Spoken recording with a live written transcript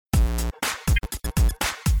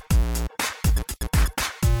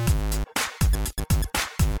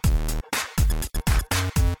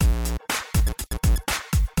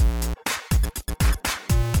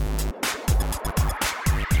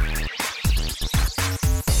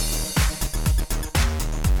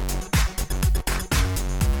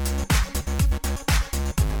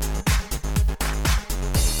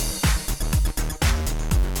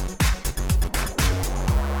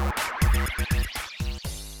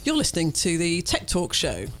You're listening to the Tech Talk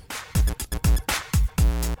Show.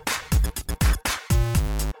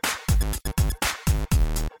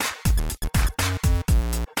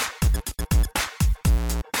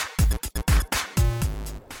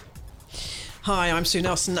 Hi, I'm Sue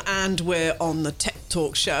Nelson and we're on the Tech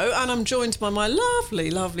Talk Show, and I'm joined by my lovely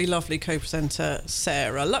co-presenter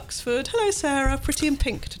Sarah Luxford. Hello Sarah, pretty in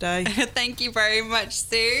pink today. Thank you very much,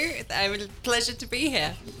 Sue. A pleasure to be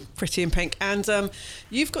here. Pretty in pink, and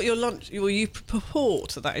you've got your lunch, well, you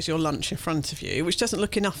purport that is your lunch in front of you, which doesn't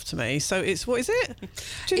look enough to me, so it's, what is it?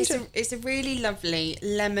 Ginger? It's a really lovely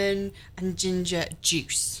lemon and ginger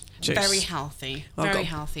juice. Very healthy. Very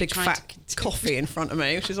healthy. Big fat coffee in front of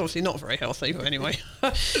me, which is obviously not very healthy, but anyway.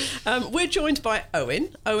 We're joined by Owen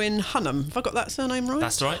Hunnam. Have I got that surname right?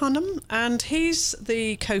 That's right. Hunnam. And he's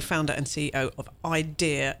the co-founder and CEO of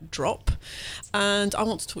Idea Drop. And I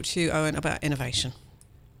want to talk to you, Owen, about innovation.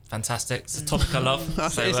 Fantastic. It's a topic I love.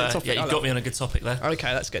 So, you've got me on a good topic there.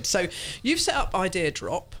 Okay, that's good. So you've set up Idea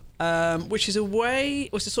Drop, which is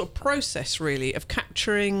a sort of process, really, of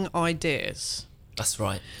capturing ideas. That's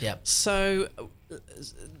right, yeah. So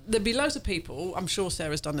there'd be loads of people, I'm sure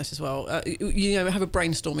Sarah's done this as well, have a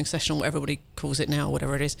brainstorming session, or what everybody calls it now,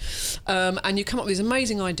 whatever it is, and you come up with these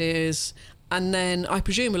amazing ideas, and then I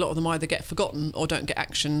presume a lot of them either get forgotten or don't get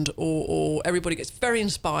actioned, or everybody gets very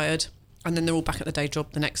inspired, and then they're all back at the day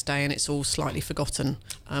job the next day and it's all slightly forgotten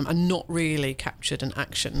and not really captured and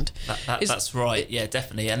actioned. That's right, yeah,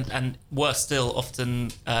 definitely. And worse still,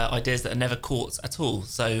 often ideas that are never caught at all.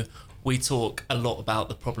 So we talk a lot about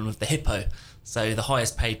the problem of the hippo, so the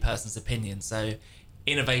highest paid person's opinion. So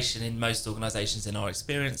innovation in most organisations, in our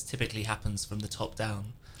experience, typically happens from the top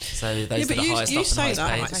down. So those are the highest up and highest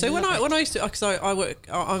paid. Right. So when I used to, because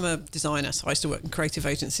I'm a designer, so I used to work in creative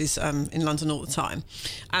agencies in London all the time,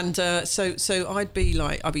 and so I'd be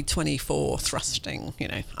 24, thrusting,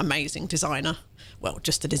 amazing designer. Well,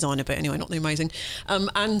 just a designer, but anyway, not the amazing.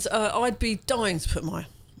 And I'd be dying to put my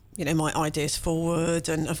ideas forward,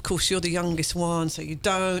 and of course you're the youngest one, so you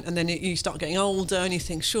don't, and then you start getting older and you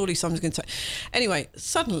think surely someone's going to take. Anyway,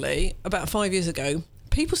 suddenly about 5 years ago,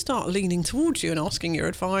 people start leaning towards you and asking your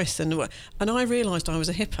advice, and I realised I was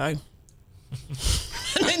a hippo.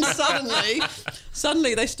 And then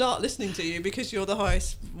suddenly they start listening to you because you're the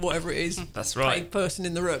highest, whatever it is, that's right, paid person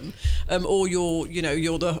in the room, or you're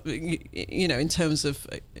the in terms of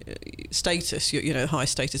status, you're the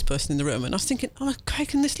highest status person in the room. And I was thinking, oh, I've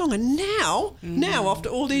taken this long, and now after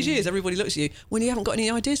all these years, everybody looks at you when you haven't got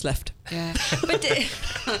any ideas left. Yeah, but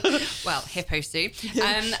well, hippo Sue.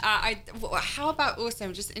 How about also?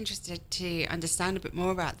 I'm just interested to understand a bit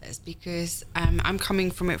more about this, because I'm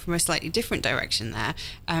coming from it from a slightly different direction there,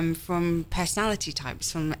 from personality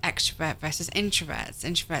types, from extrovert versus introverts.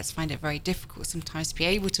 Introverts find it very difficult sometimes to be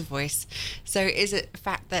able to voice. So is it the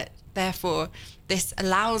fact that therefore this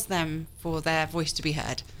allows them for their voice to be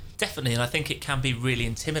heard? Definitely, and I think it can be really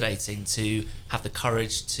intimidating to have the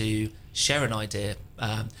courage to share an idea.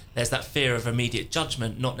 There's that fear of immediate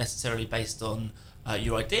judgment, not necessarily based on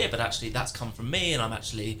your idea, but actually that's come from me, and I'm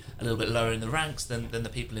actually a little bit lower in the ranks than the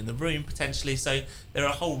people in the room potentially. So there are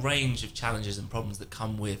a whole range of challenges and problems that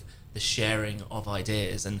come with the sharing of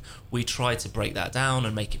ideas, and we try to break that down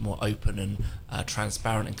and make it more open and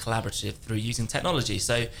transparent and collaborative through using technology.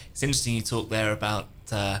 So it's interesting you talk there about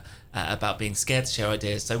being scared to share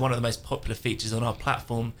ideas. So one of the most popular features on our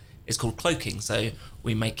platform is called cloaking. So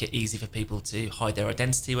we make it easy for people to hide their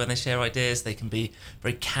identity when they share ideas. They can be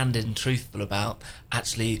very candid and truthful about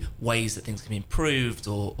actually ways that things can be improved,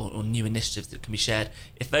 or new initiatives that can be shared.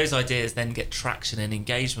 If those ideas then get traction and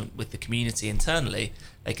engagement with the community internally,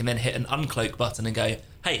 they can then hit an uncloak button and go,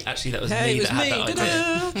 hey, actually that was me that had that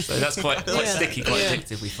idea. So that's quite sticky, quite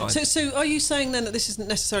addictive, we find. So are you saying then that this isn't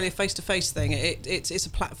necessarily a face-to-face thing? It's a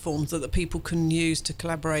platform that people can use to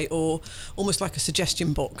collaborate, or almost like a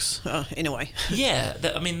suggestion box in a way? Yeah,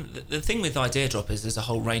 the thing with Idea Drop is there's a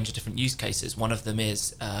whole range of different use cases. One of them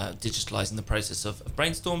is digitalising the process of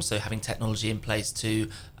brainstorm, so having technology in place to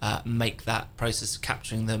make that process of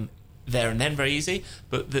capturing them there and then very easy.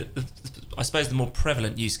 But I suppose the more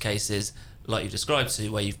prevalent use cases, like you described,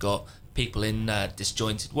 Sue, where you've got people in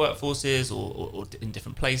disjointed workforces or in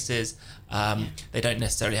different places. They don't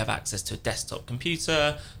necessarily have access to a desktop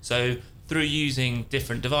computer. So through using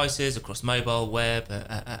different devices across mobile, web,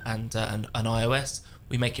 and iOS,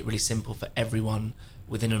 we make it really simple for everyone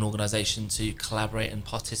within an organisation to collaborate and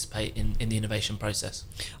participate in the innovation process.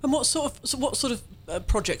 And what sort of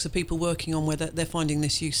projects are people working on where they're finding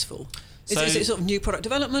this useful? Is it sort of new product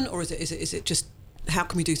development, or is it just how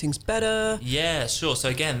can we do things better? Yeah, sure. So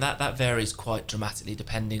again, that varies quite dramatically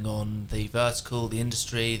depending on the vertical, the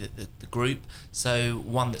industry, the group. So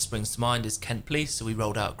one that springs to mind is Kent Police. So we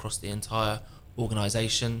rolled out across the entire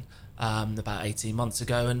organisation about 18 months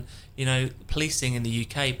ago. And, you know, policing in the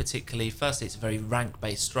UK particularly, firstly, it's a very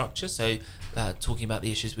rank-based structure. So talking about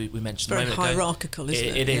the issues we mentioned a moment ago. Very hierarchical, isn't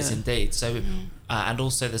it? It is indeed. So, and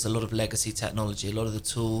also there's a lot of legacy technology. A lot of the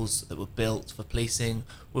tools that were built for policing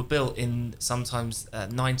were built in sometimes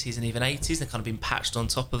 90s and even 80s. They've kind of been patched on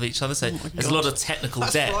top of each other. So there's a lot of technical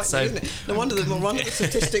debt. So isn't it? No wonder the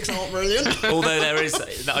statistics aren't brilliant. Although there is,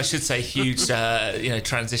 I should say, huge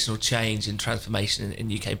transitional change and transformation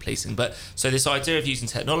in UK policing. But so this idea of using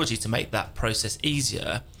technology to make that process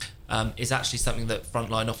easier is actually something that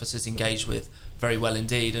frontline officers engage with very well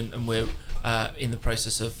indeed, and we're in the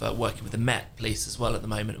process of working with the Met Police as well at the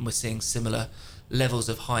moment, and we're seeing similar levels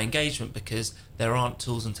of high engagement because there aren't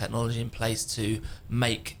tools and technology in place to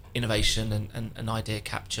make innovation and idea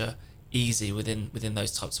capture easy within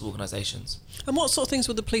those types of organisations. And what sort of things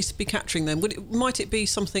would the police be capturing then? Might it be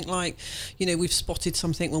something like, you know, we've spotted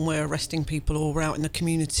something when we're arresting people or we're out in the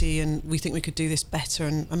community and we think we could do this better,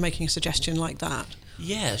 and making a suggestion like that?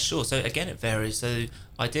 Yeah, sure. So again, it varies. So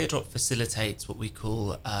Idea Drop facilitates what we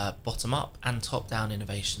call bottom-up and top-down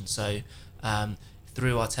innovation. So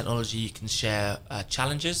through our technology, you can share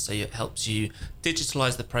challenges. So it helps you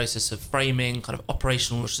digitalise the process of framing kind of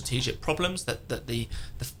operational or strategic problems that the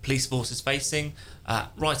police force is facing,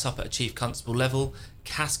 right up at a chief constable level,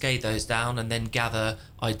 cascade those down, and then gather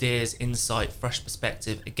ideas, insight, fresh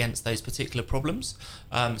perspective against those particular problems.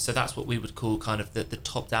 So that's what we would call kind of the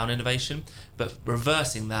top-down innovation. But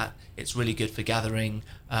reversing that, it's really good for gathering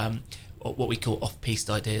what we call off-piste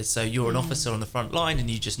ideas. So you're an officer on the front line and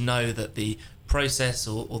you just know that the process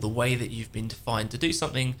or the way that you've been defined to do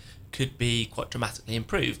something could be quite dramatically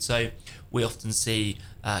improved. So we often see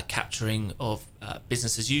capturing of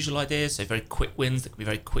business as usual ideas, so very quick wins that can be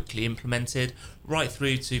very quickly implemented, right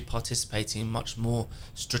through to participating in much more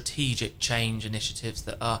strategic change initiatives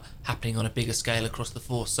that are happening on a bigger scale across the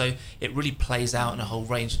force. So it really plays out in a whole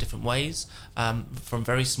range of different ways, from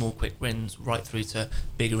very small quick wins right through to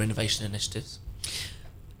bigger innovation initiatives.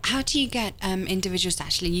 How do you get individuals to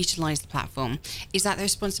actually utilise the platform? Is that the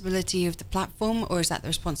responsibility of the platform, or is that the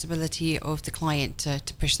responsibility of the client to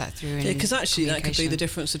push that through? Yeah, because actually that could be the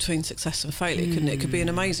difference between success and failure, couldn't it? It could be an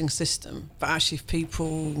amazing system, but actually if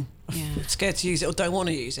people are scared to use it or don't want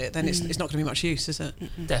to use it, then it's not going to be much use, is it?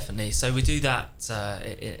 Definitely. So we do that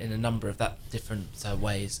in a number of different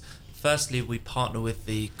ways. Firstly, we partner with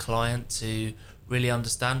the client to really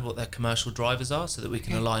understand what their commercial drivers are so that we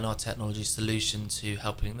can align our technology solution to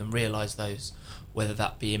helping them realise those, whether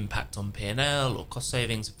that be impact on P&L or cost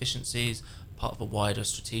savings, efficiencies, part of a wider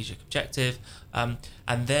strategic objective. And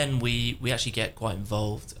then we actually get quite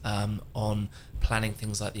involved on planning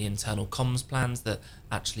things like the internal comms plans that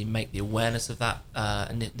actually make the awareness of that,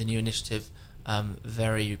 the new initiative,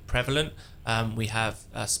 very prevalent. We have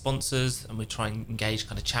sponsors, and we try and engage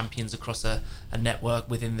kind of champions across a network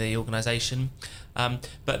within the organisation.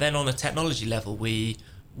 But then on a technology level, we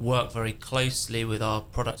work very closely with our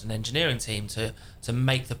product and engineering team to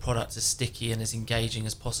make the product as sticky and as engaging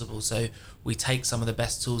as possible. So we take some of the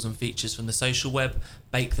best tools and features from the social web,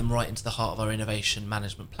 bake them right into the heart of our innovation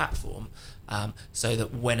management platform, so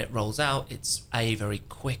that when it rolls out, it's very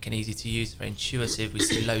quick and easy to use, very intuitive. We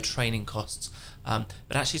see low training costs,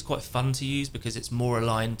 but actually it's quite fun to use because it's more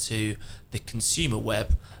aligned to the consumer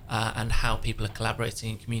web and how people are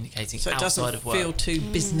collaborating and communicating outside of work. So it doesn't feel too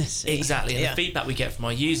businessy. Exactly, and the feedback we get from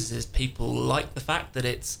our users is people like the fact that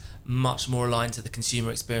it's much more aligned to the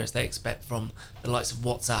consumer experience they expect from the likes of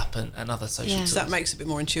WhatsApp and other social tools. So that makes it a bit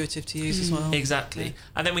more intuitive to use as well. Exactly. Yeah.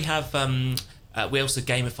 And then we have we also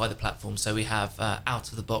gamify the platform, so we have out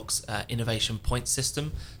of the box innovation point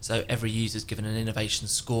system. So every user is given an innovation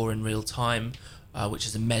score in real time, which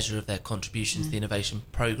is a measure of their contribution to the innovation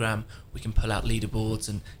program. We can pull out leaderboards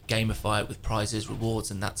and gamify it with prizes,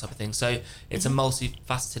 rewards, and that type of thing. So it's a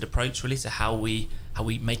multifaceted approach, really, to how we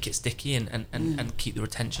make it sticky and keep the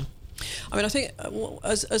retention. I mean, I think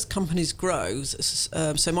as companies grow,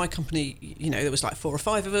 so my company, you know, there was like 4 or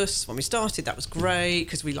 5 of us when we started. That was great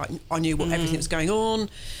because I knew what everything was going on.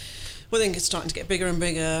 Well, then it's starting to get bigger and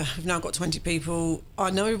bigger. We've now got 20 people. I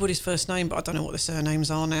know everybody's first name, but I don't know what their surnames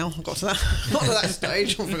are now. I've got to that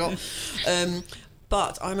stage. I forgot.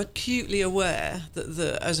 But I'm acutely aware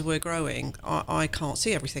that as we're growing, I can't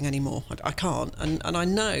see everything anymore. I can't. And I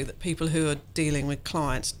know that people who are dealing with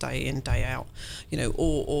clients day in, day out, you know,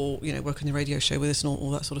 or you know, work on the radio show with us and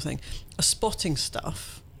all that sort of thing, are spotting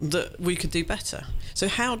stuff that we could do better. So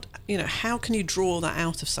how can you draw that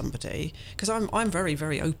out of somebody? Because I'm very,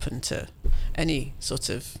 very open to any sort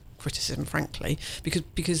of criticism, frankly,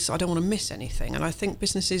 because I don't want to miss anything. And I think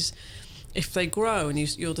businesses, if they grow and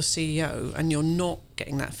you're the CEO and you're not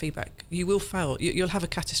getting that feedback, you will fail. You'll have a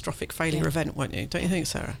catastrophic failure event, won't you? Don't you think,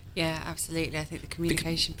 Sarah? Yeah, absolutely. I think the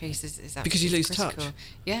communication piece is absolutely because you lose critical. touch.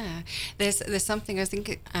 Yeah, there's something I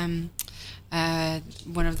think.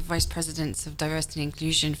 One of the vice presidents of diversity and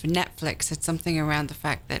inclusion for Netflix said something around the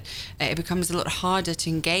fact that it becomes a lot harder to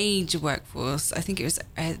engage a workforce. I think it was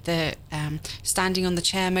the standing on the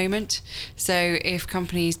chair moment. So if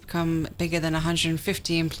companies become bigger than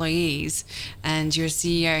 150 employees and you're a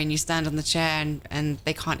CEO and you stand on the chair and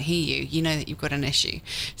they can't hear you, you know that you've got an issue.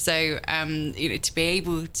 So to be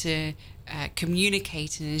able to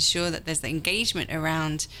communicate and ensure that there's the engagement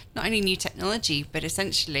around not only new technology, but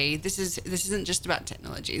essentially this isn't just about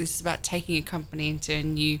technology. This is about taking a company into a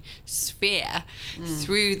new sphere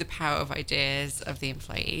through the power of ideas of the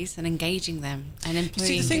employees and engaging them. And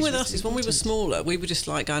See, the thing with us is when we were smaller, we were just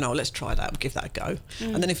like going, "Oh, let's try that. We'll give that a go."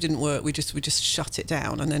 And then if it didn't work, we just shut it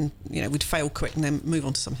down, and then we'd fail quick and then move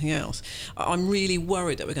on to something else. I'm really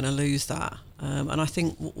worried that we're going to lose that. And I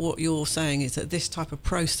think what you're saying is that this type of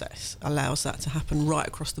process allows that to happen right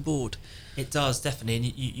across the board. It does, definitely. And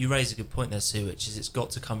you raise a good point there, Sue, which is it's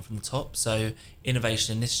got to come from the top. So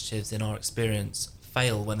innovation initiatives, in our experience,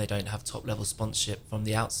 fail when they don't have top-level sponsorship from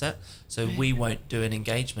the outset. So we won't do an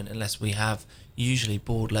engagement unless we have usually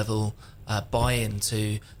board-level buy-in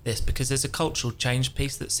to this, because there's a cultural change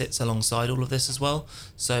piece that sits alongside all of this as well.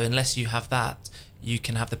 So unless you have that, you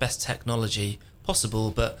can have the best technology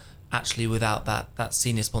possible, but actually without that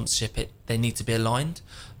senior sponsorship, they need to be aligned.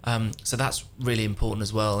 So that's really important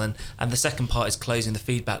as well. And the second part is closing the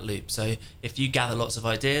feedback loop. So if you gather lots of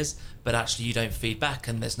ideas, but actually you don't feed back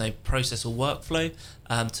and there's no process or workflow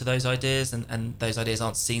to those ideas, and those ideas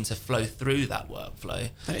aren't seen to flow through that workflow,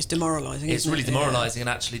 and it's demoralising. It's really demoralising, and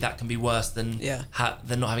actually that can be worse than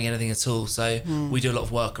not having anything at all. So we do a lot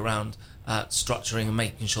of work around structuring and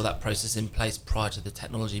making sure that process is in place prior to the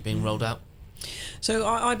technology being rolled out. So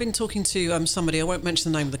I've been talking to somebody. I won't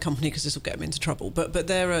mention the name of the company because this will get them into trouble. But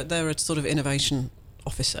they're a sort of innovation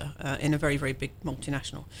officer in a very, very big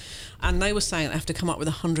multinational, and they were saying they have to come up with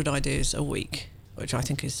 100 ideas a week, which I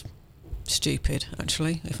think is stupid,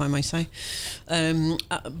 actually, if I may say.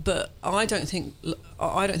 But I don't think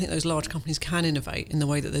those large companies can innovate in the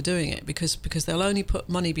way that they're doing it because they'll only put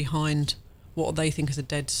money behind what they think is a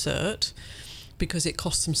dead cert, because it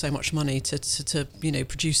costs them so much money to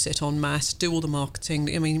produce it en masse, do all the marketing.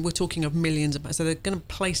 I mean, we're talking of millions of pounds. So they're going to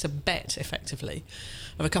place a bet, effectively,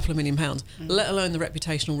 of a couple of £1 million, let alone the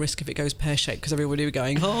reputational risk if it goes pear-shaped, because everybody will be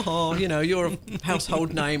going, you're a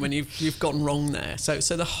household name and you've gone wrong there. So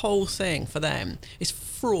the whole thing for them is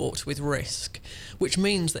fraught with risk, which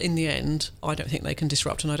means that in the end, I don't think they can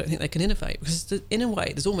disrupt and I don't think they can innovate, because in a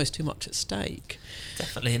way, there's almost too much at stake.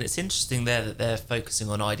 Definitely, and it's interesting there that they're focusing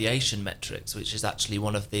on ideation metrics, which is actually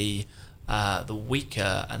one of the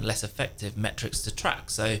weaker and less effective metrics to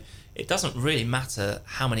track. So it doesn't really matter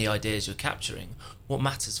how many ideas you're capturing. What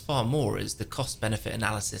matters far more is the cost-benefit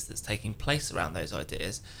analysis that's taking place around those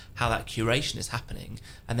ideas, how that curation is happening,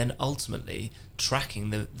 and then ultimately tracking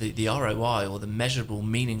the ROI, or the measurable,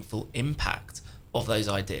 meaningful impact of those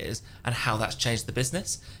ideas and how that's changed the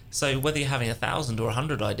business. So whether you're having 1,000 or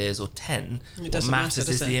 100 ideas or 10, what matters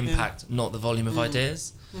is the impact, not the volume of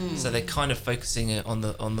ideas. So they're kind of focusing on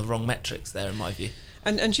the wrong metrics there, in my view.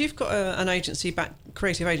 And you've got an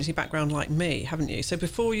creative agency background like me, haven't you? So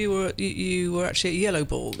before you were actually at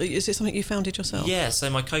Yellowball. Is it something you founded yourself? Yeah. So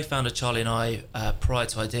my co-founder Charlie and I, prior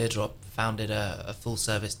to Idea Drop, founded a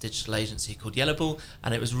full-service digital agency called Yellowball,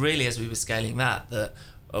 and it was really as we were scaling that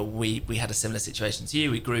we had a similar situation to you.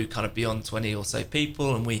 We grew kind of beyond 20 or so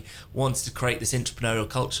people, and we wanted to create this entrepreneurial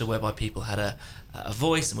culture whereby people had a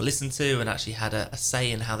voice and were listened to and actually had a say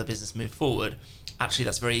in how the business moved forward. Actually,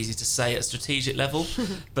 that's very easy to say at a strategic level,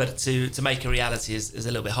 but to make a reality is a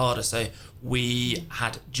little bit harder. So we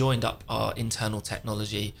had joined up our internal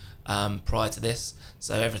technology prior to this.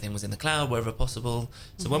 So everything was in the cloud wherever possible.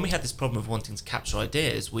 So when we had this problem of wanting to capture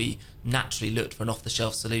ideas, we naturally looked for an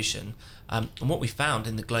off-the-shelf solution. And what we found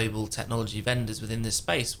in the global technology vendors within this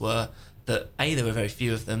space were that A, there were very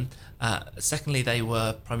few of them. Secondly, they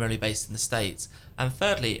were primarily based in the States. And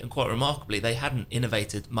thirdly, and quite remarkably, they hadn't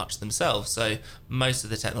innovated much themselves. So most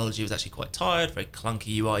of the technology was actually quite tired, very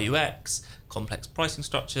clunky UI UX, complex pricing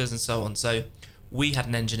structures, and so on. So we had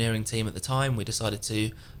an engineering team at the time. We decided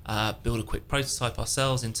to build a quick prototype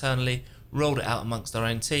ourselves internally, rolled it out amongst our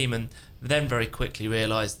own team, and then very quickly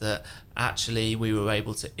realised that actually we were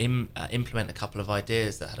able to implement a couple of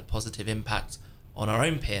ideas that had a positive impact on our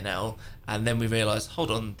own P&L. And then we realised,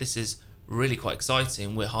 hold on, this is really quite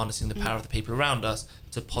exciting. We're harnessing the power of the people around us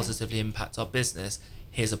to positively impact our business.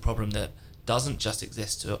 Here's a problem that doesn't just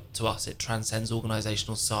exist to us, it transcends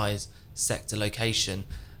organisational size, sector, location.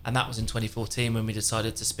 And that was in 2014 when we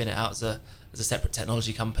decided to spin it out as a separate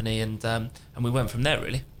technology company, and we went from there,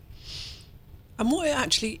 really. And what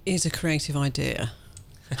actually is a creative idea?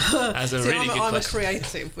 As a really good I'm question. a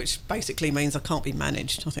creative, which basically means I can't be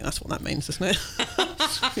managed. I think that's what that means, doesn't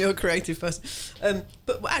it? You're a creative person.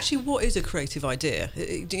 But actually, what is a creative idea?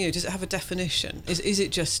 Does it have a definition? Is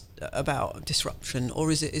it just about disruption, or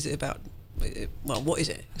is it about... Well, what is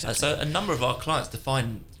it exactly? So a number of our clients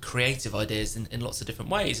define creative ideas in lots of different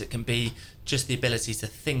ways. It can be just the ability to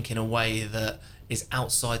think in a way that is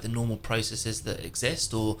outside the normal processes that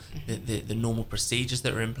exist, or the normal procedures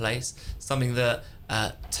that are in place. Something that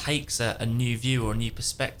takes a new view or a new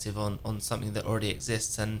perspective on something that already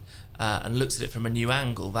exists and looks at it from a new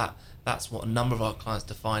angle. That's what a number of our clients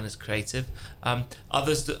define as creative.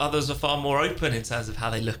 Others are far more open in terms of how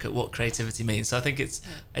they look at what creativity means. So I think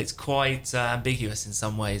it's quite ambiguous in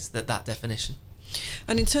some ways, that definition.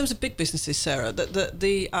 And in terms of big businesses, Sarah,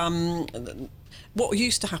 what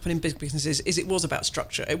used to happen in big businesses is it was about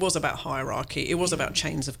structure, it was about hierarchy, it was about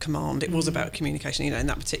chains of command, it was about communication, in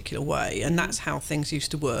that particular way, and that's how things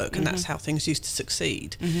used to work, and that's how things used to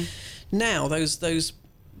succeed. Now those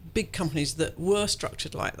big companies that were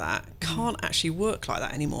structured like that can't actually work like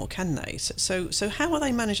that anymore, can they? So how are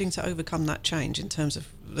they managing to overcome that change in terms of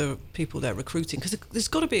the people they're recruiting? Because there's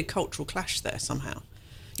got to be a cultural clash there somehow.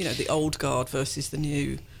 The old guard versus the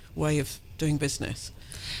new way of doing business.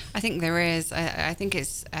 I think there is. I think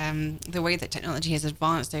it's the way that technology has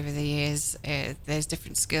advanced over the years. There's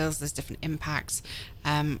different skills, there's different impacts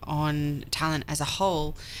on talent as a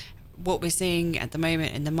whole. What we're seeing at the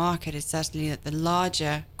moment in the market is certainly that the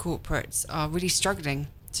larger corporates are really struggling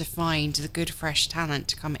to find the good fresh talent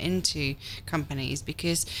to come into companies,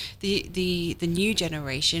 because the new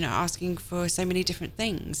generation are asking for so many different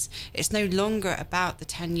things. It's no longer about the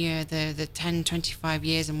tenure, the 10, 25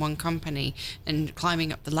 years in one company and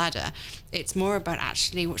climbing up the ladder. It's more about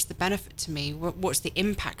actually what's the benefit to me, what's the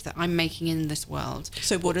impact that I'm making in this world.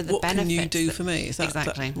 So what are the benefits? What can you do for me? Is that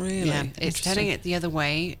exactly? Really? Yeah, it's turning it the other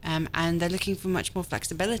way, and they're looking for much more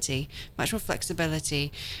flexibility.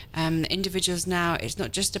 Individuals now, it's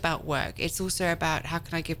not just about work, it's also about how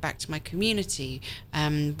can I give back to my community,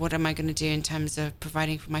 what am I going to do in terms of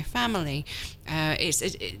providing for my family. It's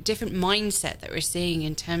a different mindset that we're seeing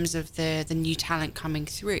in terms of the new talent coming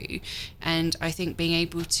through, and I think being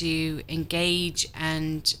able to engage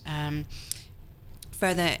and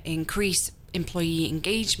further increase employee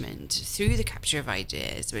engagement through the capture of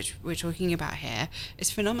ideas, which we're talking about here,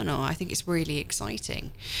 is phenomenal. I think it's really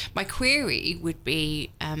exciting. My query would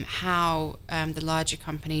be how the larger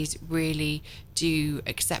companies really do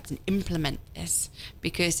accept and implement this,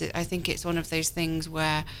 because I think it's one of those things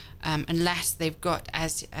where unless they've got,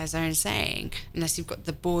 as Aaron's saying, unless you've got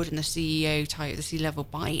the board and the CEO type, the C-level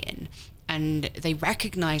buy-in, and they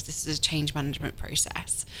recognise this as a change management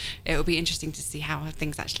process, it will be interesting to see how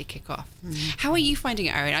things actually kick off. How are you finding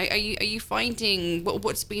it, Aaron? Are you finding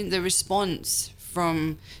what's been the response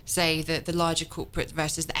from, say, the larger corporate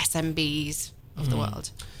versus the SMBs of the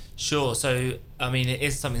world? Sure. So, I mean, it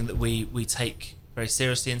is something that we take very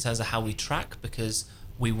seriously in terms of how we track, because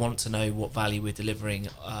we want to know what value we're delivering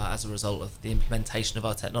as a result of the implementation of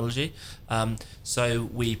our technology. So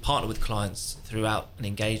we partner with clients throughout an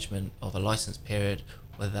engagement of a license period,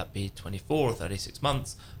 whether that be 24 or 36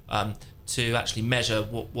 months, to actually measure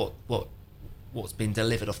what's been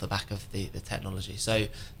delivered off the back of the technology. So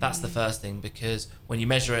that's the first thing, because when you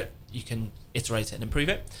measure it, you can iterate it and improve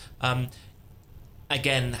it.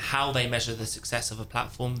 Again, how they measure the success of a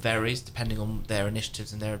platform varies depending on their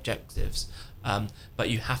initiatives and their objectives. But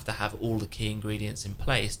you have to have all the key ingredients in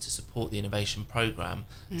place to support the innovation program,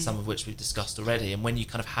 some of which we've discussed already. And when you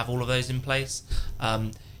kind of have all of those in place,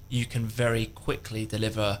 you can very quickly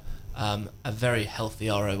deliver a very healthy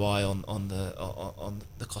ROI on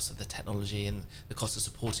the cost of the technology and the cost of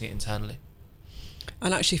supporting it internally.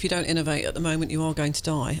 And actually, if you don't innovate at the moment, you are going to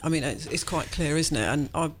die. I mean, it's quite clear, isn't it? And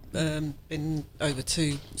I've been over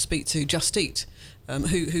to speak to Just Eat,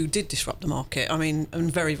 who did disrupt the market. I mean,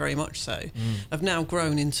 and very, very much so. Have now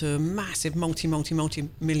grown into a massive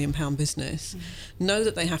multi-million pound business. Know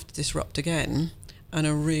that they have to disrupt again, and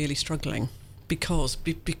are really struggling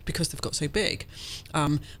because they've got so big,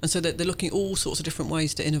 and so they're looking at all sorts of different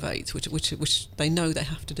ways to innovate, which they know they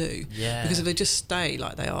have to do. Yeah. Because if they just stay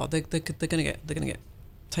like they are, they're going to get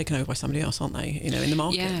taken over by somebody else, aren't they? In the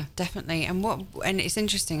market. Yeah, definitely. And it's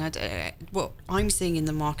interesting. What I'm seeing in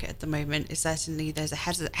the market at the moment is certainly there's a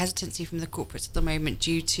hesitancy from the corporates at the moment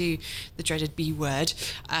due to the dreaded B word,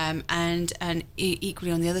 and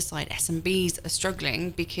equally on the other side, SMBs are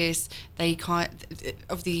struggling because they can't,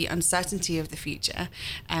 of the uncertainty of the future,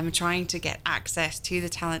 trying to get access to the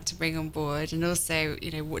talent to bring on board, and also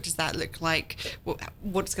what does that look like?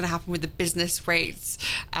 What's going to happen with the business rates?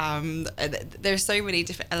 There's so many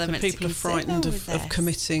different elements. So people are frightened of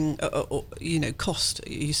committing, cost.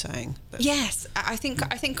 Are you saying? Yes, I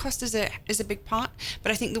think cost is a big part,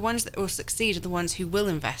 but I think the ones that will succeed are the ones who will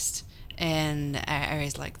invest in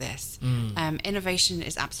areas like this. Innovation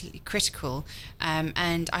is absolutely critical,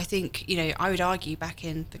 and I think I would argue back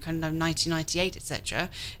in the kind of 1998, etc.,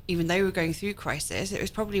 even though we were going through crisis, it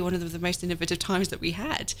was probably one of the most innovative times that we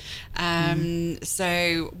had.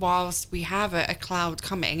 So whilst we have a cloud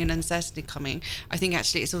coming and uncertainty coming, I think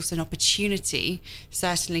actually it's also an opportunity,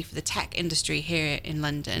 certainly for the tech industry here in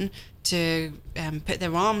London, to put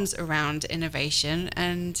their arms around innovation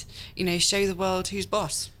and show the world who's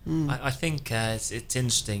boss. I think it's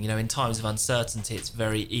interesting. In times of uncertainty, it's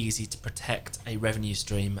very easy to protect a revenue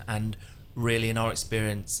stream, and really, in our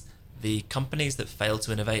experience, the companies that fail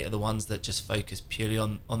to innovate are the ones that just focus purely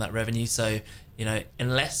on that revenue. So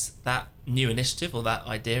unless that new initiative or that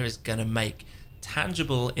idea is going to make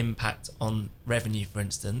tangible impact on revenue, for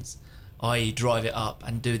instance, i.e. drive it up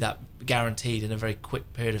and do that guaranteed in a very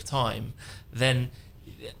quick period of time, then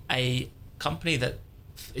a company that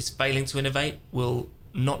is failing to innovate will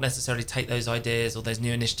not necessarily take those ideas or those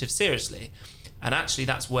new initiatives seriously. And actually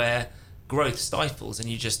that's where growth stifles, and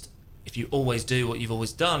if you always do what you've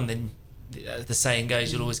always done, then the saying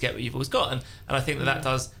goes, you'll always get what you've always got. And I think that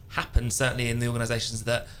does happen, certainly in the organisations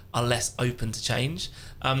that are less open to change.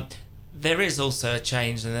 There is also a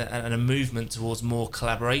change and a movement towards more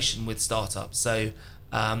collaboration with startups. So,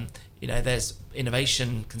 there's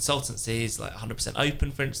innovation consultancies like 100%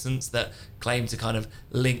 Open, for instance, that claim to kind of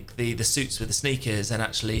link the suits with the sneakers, and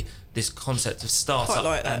actually this concept of startup quite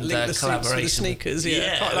like that, and link the collaboration. Suits with the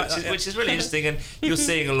sneakers, quite like that, which is really interesting. And you're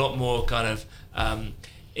seeing a lot more kind of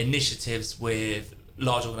initiatives with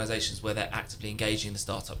large organisations where they're actively engaging the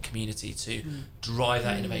startup community to drive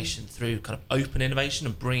that innovation through kind of open innovation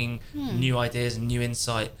and bringing new ideas and new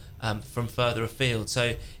insight from further afield.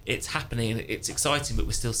 So it's happening, it's exciting, but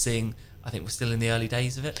I think we're still in the early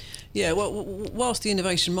days of it. Yeah, well, whilst the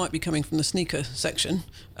innovation might be coming from the sneaker section,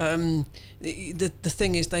 the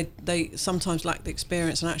thing is they sometimes lack the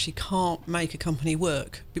experience and actually can't make a company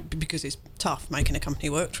work because it's tough making a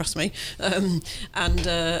company work, trust me. And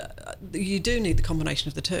you do need the combination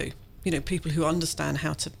of the two. People who understand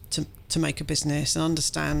how to make a business and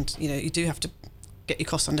understand, you do have to get your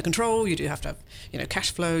costs under control, you do have to have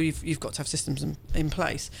cash flow, you've got to have systems in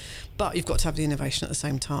place, but you've got to have the innovation at the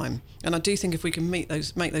same time. And I do think if we can make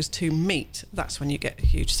those two meet, that's when you get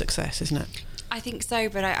huge success, isn't it? I think so,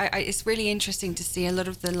 but it's really interesting to see a lot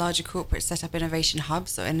of the larger corporates set up innovation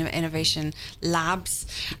hubs or innovation labs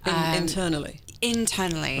internally.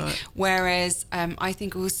 Right. Whereas I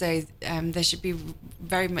think also there should be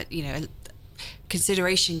very much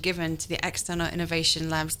consideration given to the external innovation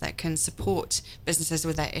labs that can support businesses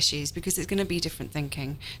with their issues, because it's going to be different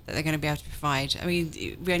thinking that they're going to be able to provide. I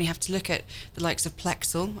mean, we only have to look at the likes of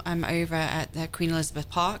Plexel over at Queen Elizabeth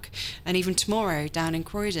Park, and even Tomorrow down in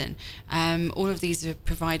Croydon. All of these are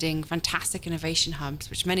providing fantastic innovation hubs,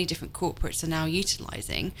 which many different corporates are now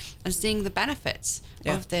utilising and seeing the benefits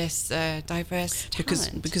of this diverse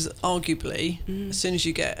talent. Because arguably, as soon as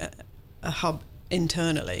you get a hub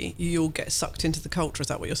internally, you'll get sucked into the culture. Is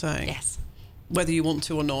that what you're saying? Yes. Whether you want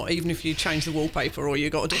to or not, even if you change the wallpaper or you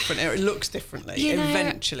got a different area, it looks differently.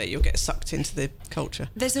 Eventually, you'll get sucked into the culture.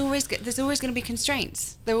 There's always going to be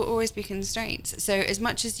constraints. There will always be constraints. So as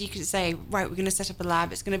much as you can say, right, we're going to set up a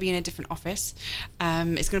lab, it's going to be in a different office.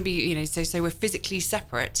 It's going to be, so we're physically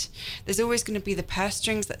separate. There's always going to be the purse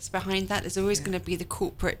strings that's behind that. There's always going to be the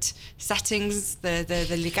corporate settings, the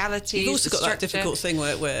legalities. You've also got structure. that difficult thing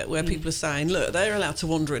where people are saying, look, they're allowed to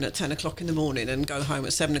wander in at 10 o'clock in the morning and go home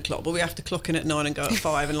at 7 o'clock, but we have to clock in at at 9 and go at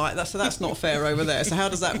 5, and like that's not fair over there. So how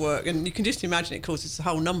does that work? And you can just imagine it causes a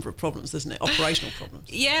whole number of problems, doesn't it? Operational problems.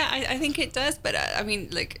 Yeah, I think it does. But I mean,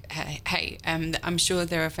 look, hey, I'm sure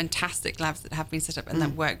there are fantastic labs that have been set up and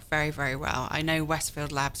that work very, very well. I know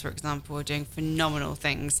Westfield Labs, for example, are doing phenomenal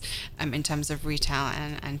things in terms of retail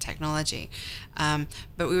and technology.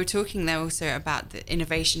 But we were talking there also about the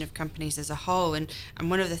innovation of companies as a whole, and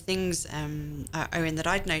one of the things, Owen, that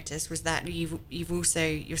I'd noticed was that you've also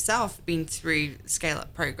yourself been through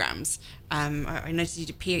scale-up programs. I noticed you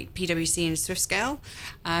did PwC and SwiftScale.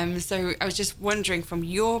 So I was just wondering, from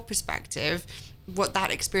your perspective, what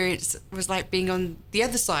that experience was like being on the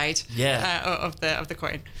other side of the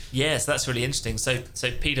coin. Yes, that's really interesting. So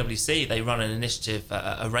PwC, they run an initiative,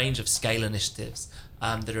 a range of scale initiatives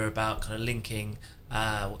that are about kind of linking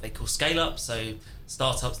what they call scale-up. So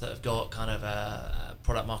startups that have got kind of a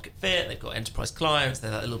product market fit, they've got enterprise clients,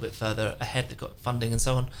 they're a little bit further ahead, they've got funding and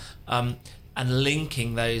so on, and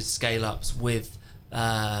linking those scale-ups with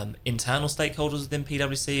internal stakeholders within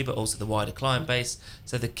PwC, but also the wider client base.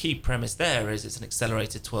 So the key premise there is it's an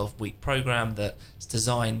accelerated 12-week program that's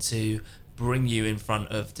designed to bring you in front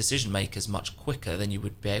of decision makers much quicker than you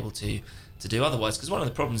would be able to do otherwise. Because one of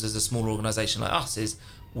the problems as a small organisation like us is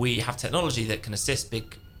we have technology that can assist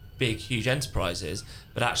big, huge enterprises,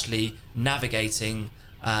 but actually navigating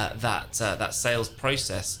that sales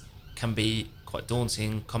process can be quite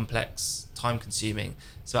daunting, complex, time-consuming.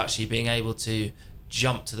 So actually being able to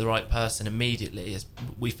jump to the right person immediately is,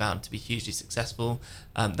 we found, to be hugely successful.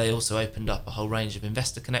 They also opened up a whole range of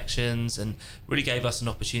investor connections and really gave us an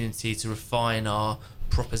opportunity to refine our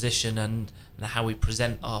proposition and how we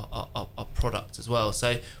present our product as well.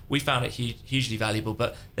 So we found it hugely valuable,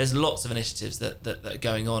 but there's lots of initiatives that are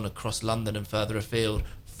going on across London and further afield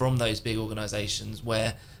from those big organisations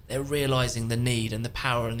where they're realising the need and the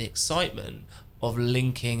power and the excitement of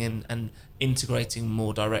linking and integrating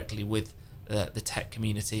more directly with the tech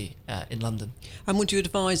community in London. And would you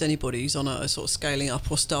advise anybody who's on a sort of scaling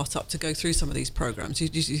up or start-up to go through some of these programs? Do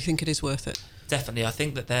you think it is worth it? Definitely. I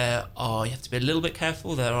think that you have to be a little bit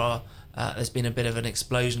careful. There's been a bit of an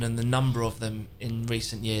explosion in the number of them in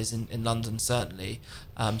recent years in London, certainly.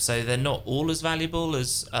 So they're not all as valuable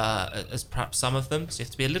as perhaps some of them. So you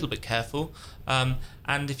have to be a little bit careful.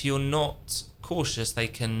 And if you're not cautious, they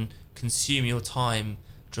can consume your time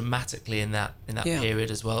dramatically in that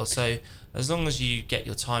period as well. So as long as you get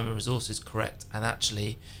your time and resources correct, and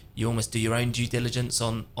actually you almost do your own due diligence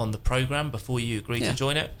on the program before you agree to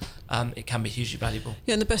join it, it can be hugely valuable.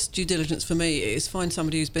 Yeah, and the best due diligence for me is find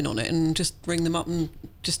somebody who's been on it and just ring them up and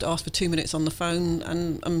just ask for 2 minutes on the phone,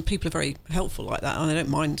 and people are very helpful like that, and I don't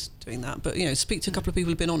mind doing that. But speak to a couple of people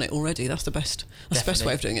who've been on it already. That's the best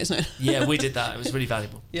way of doing it, isn't it? Yeah, we did that. It was really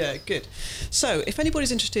valuable. Yeah, good. So if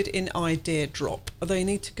anybody's interested in Idea Drop, they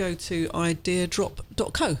need to go to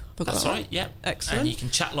ideadrop.co. That's right. Yeah, excellent. And you can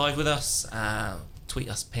chat live with us. Tweet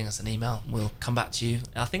us, ping us an email, we'll come back to you.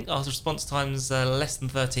 I think our response time's less than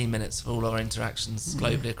 13 minutes for all our interactions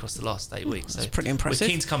globally across the last 8 weeks. That's pretty impressive.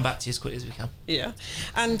 We're keen to come back to you as quickly as we can. Yeah.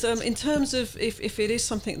 And in terms of if it is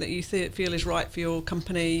something that you feel is right for your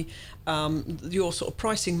company, your sort of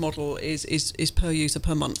pricing model is per user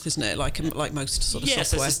per month, isn't it? Like most sort of software.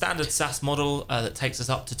 So it's a standard SaaS model that takes us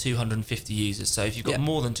up to 250 users. So if you've got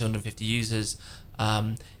more than 250 users,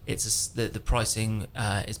 the pricing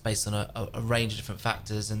is based on a range of different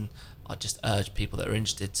factors, and I just urge people that are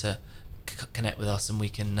interested to connect with us and we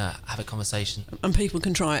can have a conversation. And people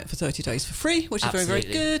can try it for 30 days for free, which is very, very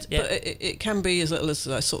good. Yeah. But it can be as little as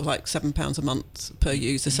sort of like £7 a month per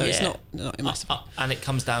user, so it's not massive. And it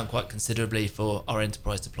comes down quite considerably for our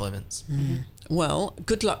enterprise deployments. Well,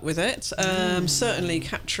 good luck with it. Certainly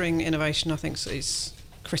capturing innovation, I think, is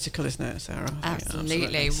critical, isn't it, Sarah?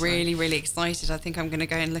 Absolutely. Really, really excited. I think I'm going to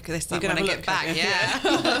go and look at this when I get back.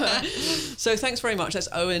 Yeah. So thanks very much. That's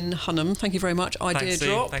Owen Hunnam. Thank you very much. Idea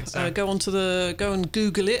Drop. Thanks, go and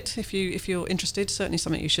Google it if you're interested. Certainly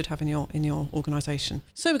something you should have in your organisation.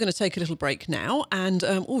 So we're going to take a little break now, and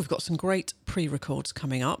we've got some great pre-records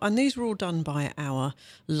coming up, and these were all done by our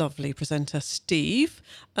lovely presenter Steve.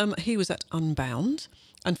 He was at Unbound,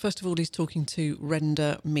 and first of all he's talking to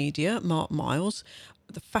Render Media, Mark Miles,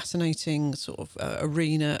 the fascinating sort of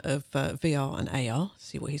arena of VR and AR.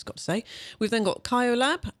 See what he's got to say. We've then got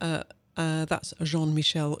Kyolab. That's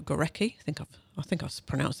Jean-Michel Gorecki. I think I've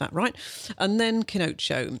pronounced that right. And then Keynote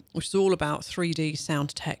Show, which is all about 3D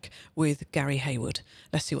sound tech with Gary Hayward.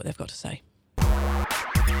 Let's see what they've got to say.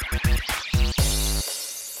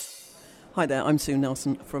 Hi there, I'm Sue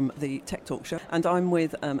Nelson from the Tech Talk Show, and I'm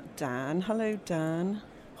with Dan. Hello, Dan.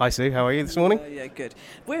 Hi Sue, how are you this morning? Yeah, good.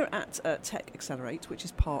 We're at Tech Accelerate, which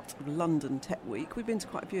is part of London Tech Week. We've been to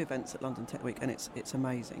quite a few events at London Tech Week, and it's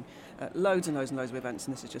amazing. Loads and loads and loads of events,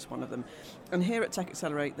 and this is just one of them. And here at Tech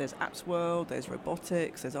Accelerate, there's Apps World, there's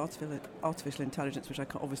robotics, there's artificial intelligence, which I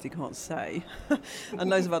obviously can't say, and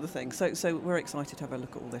loads of other things. So we're excited to have a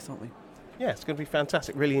look at all this, aren't we? Yeah, it's going to be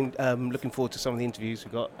fantastic. Really looking forward to some of the interviews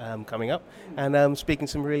we've got coming up, and speaking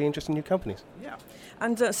to some really interesting new companies. Yeah.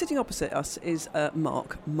 And sitting opposite us is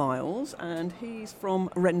Mark Miles, and he's from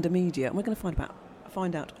Render Media, and we're going to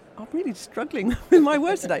find out. I'm really struggling with my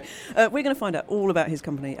words today. We're going to find out all about his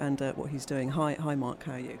company and what he's doing. Hi, Mark.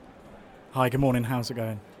 How are you? Hi. Good morning. How's it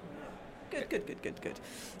going? Good.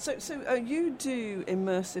 So you do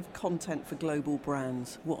immersive content for global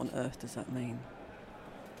brands. What on earth does that mean?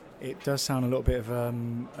 It does sound a little bit of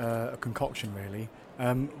a concoction, really.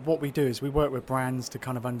 What we do is we work with brands to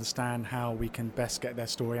kind of understand how we can best get their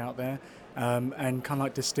story out there, and kind of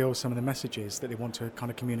like distill some of the messages that they want to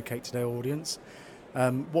kind of communicate to their audience.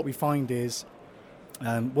 What we find is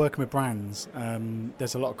working with brands,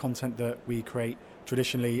 there's a lot of content that we create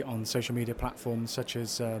traditionally on social media platforms such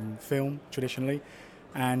as film traditionally,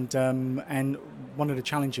 and one of the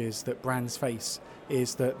challenges that brands face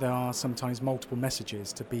is that there are sometimes multiple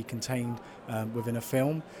messages to be contained within a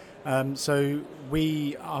film. So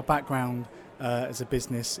our background as a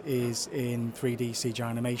business is in 3D CGI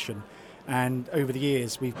animation, and over the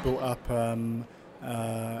years we've built up a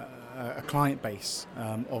client base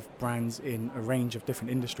of brands in a range of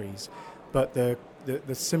different industries. But the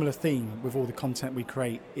similar theme with all the content we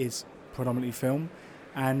create is predominantly film.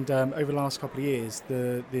 And over the last couple of years,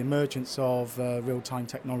 the emergence of real-time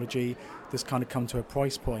technology has kind of come to a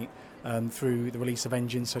price point through the release of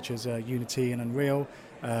engines such as Unity and Unreal,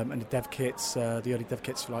 and the dev kits, the early dev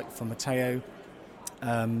kits like from Mateo,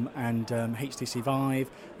 and HTC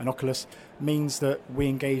Vive and Oculus, means that we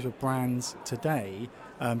engage with brands today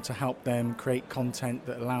to help them create content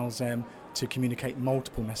that allows them to communicate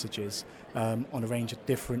multiple messages on a range of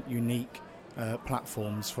different, unique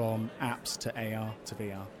platforms, from apps to AR to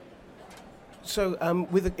VR. So,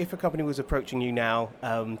 if a company was approaching you now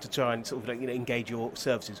to try and sort of engage your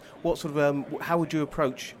services, what sort of how would you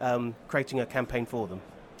approach creating a campaign for them?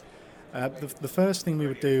 The first thing we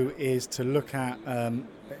would do is to look at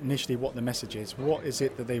initially what the message is. What is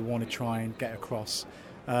it that they want to try and get across?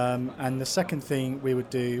 And the second thing we would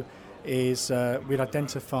do is we'd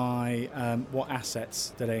identify what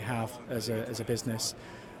assets do they have as a business.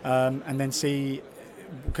 And then see,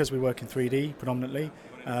 because we work in 3D predominantly,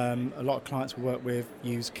 a lot of clients we work with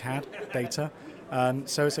use CAD data.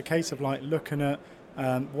 So it's a case of like looking at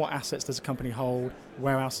what assets does a company hold,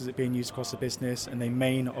 where else is it being used across the business, and they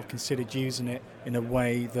may not have considered using it in a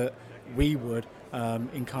way that we would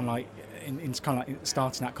in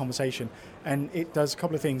starting that conversation. And it does a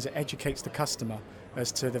couple of things. It educates the customer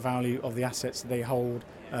as to the value of the assets that they hold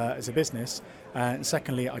as a business. And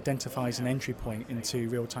secondly, it identifies an entry point into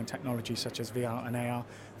real-time technology such as VR and AR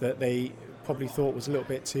that they probably thought was a little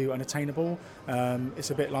bit too unattainable.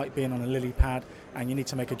 It's a bit like being on a lily pad and you need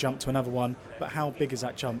to make a jump to another one, but how big is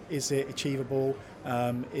that jump? Is it achievable?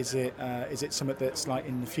 Is it something that's like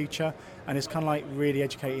in the future? And it's kind of like really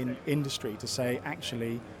educating industry to say,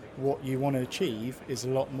 actually, what you want to achieve is a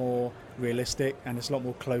lot more realistic and it's a lot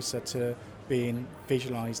more closer to being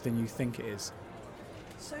visualized than you think it is.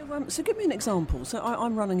 So give me an example. So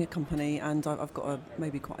I'm running a company and I've got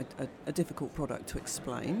maybe quite a difficult product to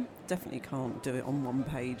explain. Definitely can't do it on one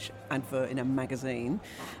page advert in a magazine.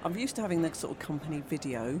 I'm used to having the sort of company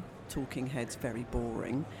video, talking heads, very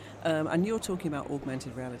boring. And you're talking about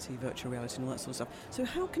augmented reality, virtual reality and all that sort of stuff. So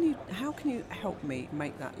how can you help me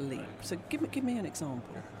make that leap? So give me an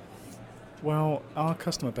example. Well, our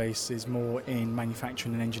customer base is more in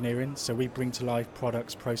manufacturing and engineering, so we bring to life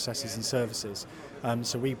products, processes and services.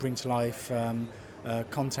 So we bring to life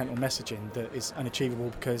content or messaging that is unachievable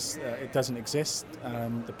because it doesn't exist,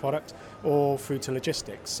 the product, or through to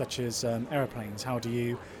logistics, such as aeroplanes. How do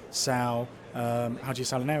you sell an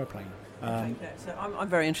aeroplane? So I'm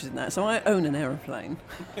very interested in that. So I own an aeroplane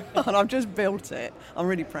and I've just built it. I'm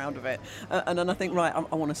really proud of it. And then I think, right,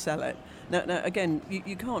 I want to sell it. Now again,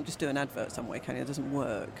 you can't just do an advert somewhere, can you? It doesn't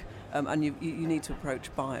work. And you need to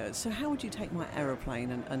approach buyers. So how would you take my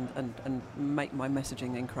aeroplane and make my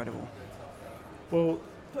messaging incredible? Well,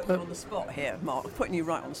 putting you on the spot here, Mark. Putting you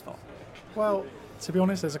right on the spot. Well, to be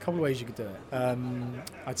honest, there's a couple of ways you could do it.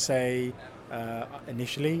 I'd say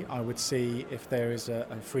initially I would see if there is a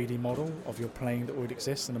 3D model of your plane that would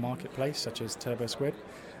exist in the marketplace, such as Turbo Squid.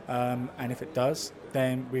 And if it does,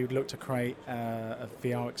 then we would look to create a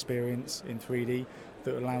VR experience in 3D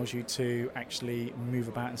that allows you to actually move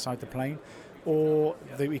about inside the plane. or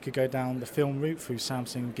that we could go down the film route through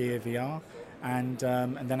Samsung Gear VR, and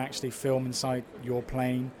then actually film inside your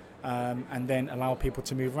plane, and then allow people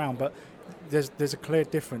to move around. But there's a clear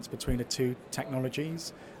difference between the two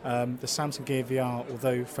technologies. The Samsung Gear VR,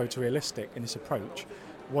 although photorealistic in its approach,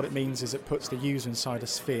 what it means is it puts the user inside a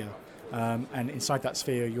sphere, and inside that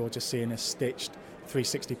sphere you're just seeing a stitched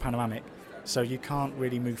 360 panoramic, so you can't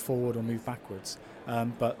really move forward or move backwards.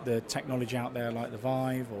 But the technology out there like the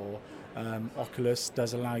Vive or Oculus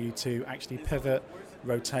does allow you to actually pivot,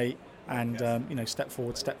 rotate, and step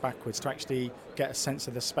forward, step backwards to actually get a sense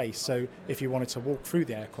of the space. So if you wanted to walk through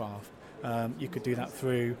the aircraft, you could do that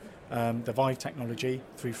through the Vive technology,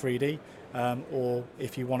 through 3D, or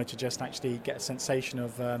if you wanted to just actually get a sensation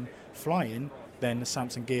of flying, then the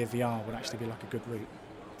Samsung Gear VR would actually be like a good route.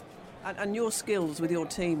 And your skills with your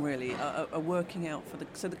team really are working out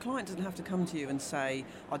so the client doesn't have to come to you and say,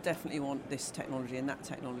 I definitely want this technology and that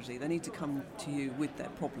technology. They need to come to you with their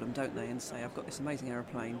problem, don't they, and say, I've got this amazing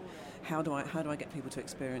aeroplane. How do I get people to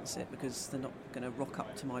experience it? Because they're not going to rock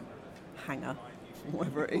up to my hangar,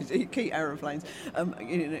 whatever it is, key aeroplanes,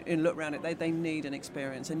 and look around it. They need an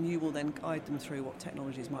experience, and you will then guide them through what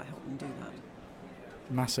technologies might help them do that.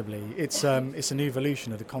 Massively. It's an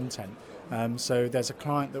evolution of the content. So there's a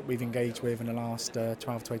client that we've engaged with in the last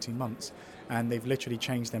 12 to 18 months, and they've literally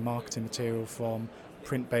changed their marketing material from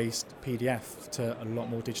print-based PDF to a lot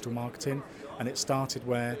more digital marketing. And it started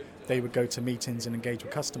where they would go to meetings and engage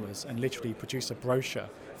with customers and literally produce a brochure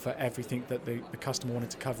for everything that the customer wanted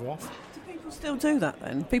to cover off. Do people still do that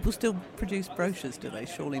then? People still produce brochures, do they?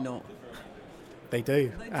 Surely not. They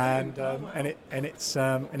do, and it's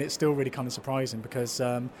still really kind of surprising because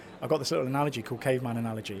I've got this little analogy called caveman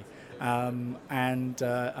analogy,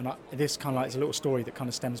 this kind of like is a little story that kind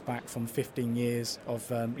of stems back from 15 years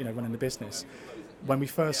of running the business. When we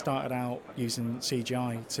first started out using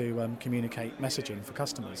CGI to communicate messaging for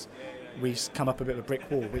customers, we come up a bit of a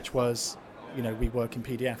brick wall, which was, we work in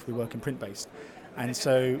PDF, we work in print-based. And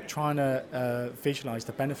so trying to visualise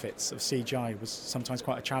the benefits of CGI was sometimes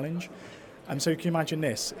quite a challenge. And so you can imagine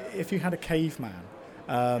this: if you had a caveman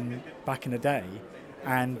back in the day,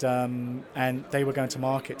 and they were going to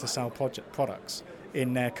market to sell products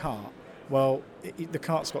in their cart, well, the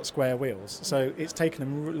cart's got square wheels, so it's taken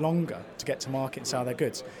them longer to get to market and sell their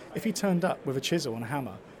goods. If he turned up with a chisel and a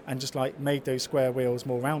hammer and just like made those square wheels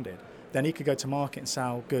more rounded, then he could go to market and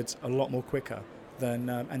sell goods a lot more quicker than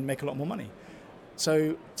and make a lot more money.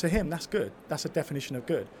 So to him, that's good. That's a definition of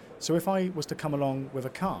good. So if I was to come along with a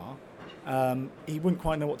car, he wouldn't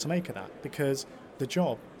quite know what to make of that, because the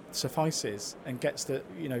job suffices and gets the,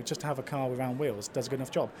 just to have a car with round wheels does a good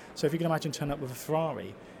enough job. So if you can imagine turning up with a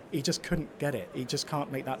Ferrari, he just couldn't get it. He just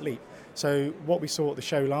can't make that leap. So what we saw at the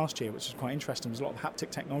show last year, which was quite interesting, was a lot of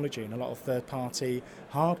haptic technology and a lot of third-party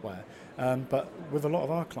hardware. But with a lot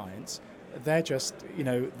of our clients, they're just,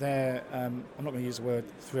 I'm not going to use the word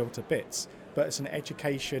thrilled to bits, but it's an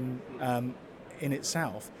education in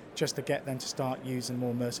itself, just to get them to start using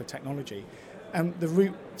more immersive technology. And the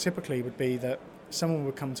route typically would be that someone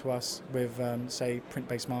would come to us with, say,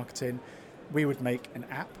 print-based marketing. We would make an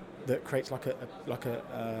app that creates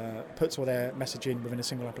puts all their messaging within a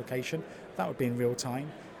single application. That would be in real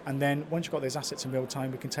time. And then once you've got those assets in real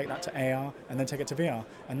time, we can take that to AR and then take it to VR.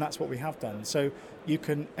 And that's what we have done. So you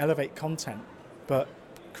can elevate content, but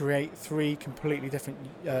create 3 completely different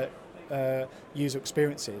user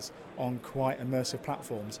experiences on quite immersive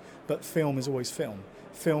platforms. But film is always film.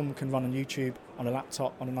 Film can run on YouTube, on a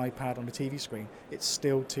laptop, on an iPad, on a TV screen. It's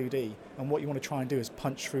still 2D. And what you want to try and do is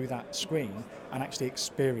punch through that screen and actually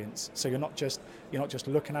experience. So you're not just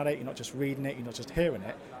looking at it, you're not just reading it, you're not just hearing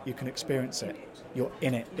it. You can experience it. You're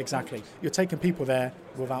in it, exactly. You're taking people there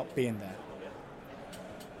without being there.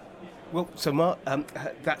 Well, so Mark,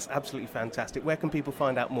 that's absolutely fantastic. Where can people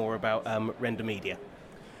find out more about Render Media?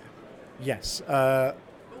 Yes.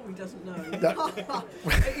 He doesn't know.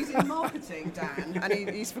 He's in marketing, Dan, and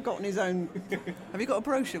he's forgotten his own. Have you got a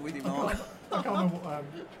brochure with you, Mark? I can't remember.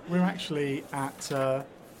 We're actually at.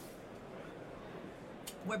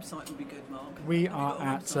 Website would be good, Mark. We are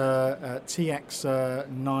at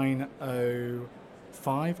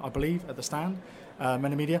TX905, I believe, at the stand,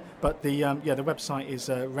 Render Media. But the website is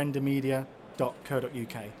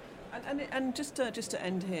rendermedia.co.uk. And just to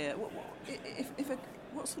end here,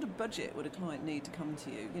 what sort of budget would a client need to come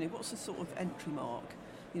to you? What's the sort of entry mark?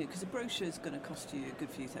 Because a brochure is going to cost you a good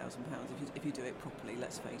few £1,000s if you do it properly.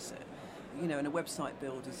 Let's face it. And a website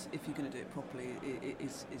build is, if you're going to do it properly,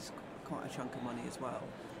 is quite a chunk of money as well.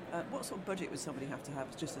 What sort of budget would somebody have to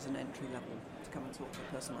have just as an entry level to come and talk to a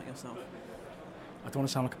person like yourself? I don't want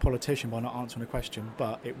to sound like a politician by not answering a question,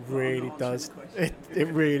 but it really does. It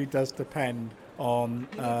really does depend on.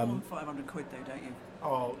 You want 500 quid though, don't you?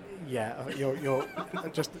 Oh yeah, you're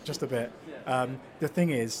just a bit. The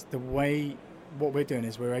thing is, what we're doing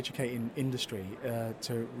is we're educating industry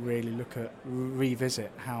to really look at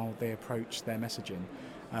revisit how they approach their messaging.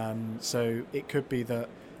 So it could be that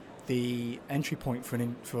the entry point for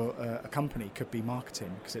a company could be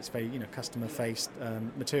marketing, because it's very customer-faced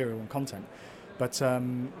material and content. But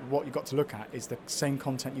what you've got to look at is the same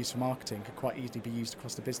content used for marketing could quite easily be used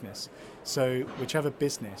across the business. So whichever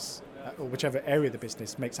business or whichever area of the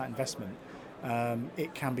business makes that investment,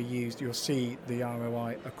 it can be used. You'll see the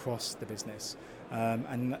ROI across the business,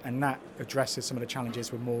 and that addresses some of the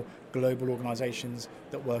challenges with more global organisations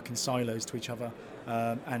that work in silos to each other,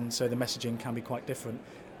 and so the messaging can be quite different.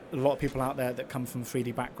 A lot of people out there that come from a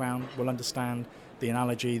 3D background will understand the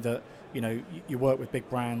analogy that you work with big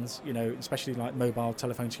brands, especially like mobile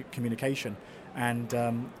telephone communication. And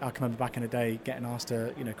I can remember back in the day getting asked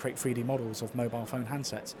to create 3D models of mobile phone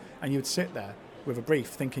handsets, and you would sit there with a brief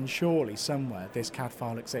thinking surely somewhere this CAD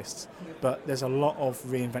file exists. But there's a lot of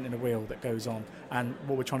reinventing the wheel that goes on, and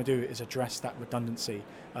what we're trying to do is address that redundancy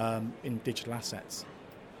in digital assets.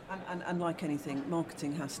 And like anything,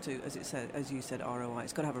 marketing has to, as you said, ROI.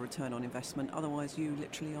 It's got to have a return on investment. Otherwise, you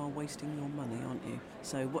literally are wasting your money, aren't you?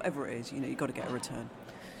 So whatever it is, you've got to get a return.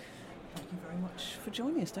 Thank you very much for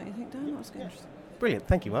joining us, don't you think, Dan? That was good. Interesting. Brilliant.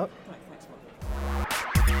 Thank you, Mark. Thanks, Mark.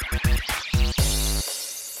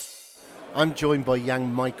 I'm joined by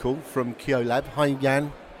Jan Michael from Keolab. Hi,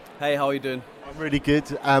 Jan. Hey, how are you doing? I'm really good.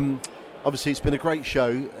 Obviously, it's been a great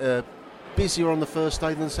show. Busier on the first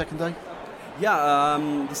day than the second day? Yeah,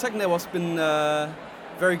 the second day has been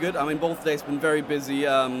very good. I mean, both days been very busy.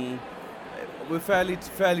 We're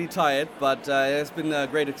fairly tired, but it's been a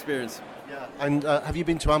great experience. Yeah. And have you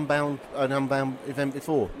been to an Unbound event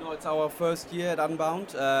before? No, it's our first year at Unbound.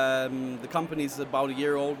 The company's about a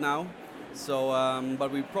year old now, so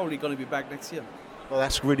but we're probably going to be back next year. Well,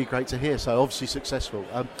 that's really great to hear. So obviously successful.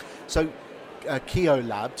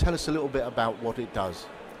 Keolab, tell us a little bit about what it does.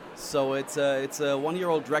 So it's a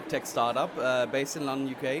one-year-old direct tech startup based in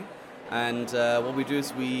London, UK, and what we do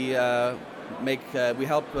is we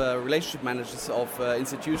help relationship managers of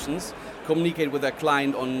institutions communicate with their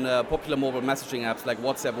client on popular mobile messaging apps like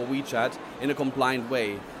WhatsApp or WeChat in a compliant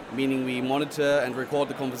way. Meaning we monitor and record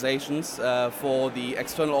the conversations for the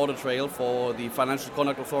external audit trail for the Financial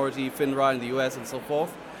Conduct Authority, FINRA in the US, and so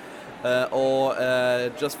forth, or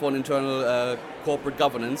just for an internal corporate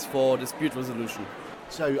governance for dispute resolution.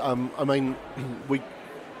 So,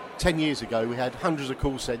 10 years ago, we had hundreds of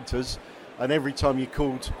call centres, and every time you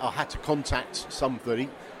called or had to contact somebody,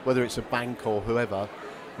 whether it's a bank or whoever,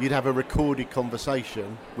 you'd have a recorded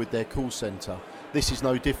conversation with their call centre. This is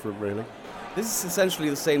no different, really. This is essentially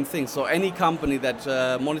the same thing. So any company that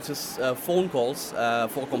monitors phone calls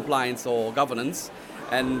for compliance or governance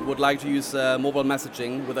and would like to use mobile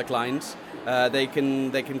messaging with a client, they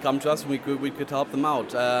can come to us and we could help them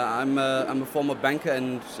out. I'm a former banker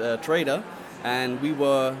and trader, and we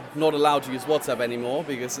were not allowed to use WhatsApp anymore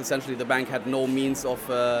because essentially the bank had no means of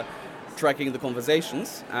tracking the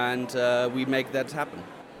conversations, and we make that happen.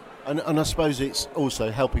 And I suppose it's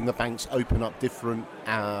also helping the banks open up different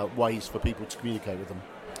ways for people to communicate with them.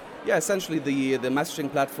 Yeah, essentially the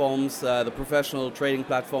messaging platforms, the professional trading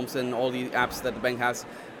platforms, and all the apps that the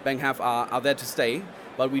bank have are there to stay.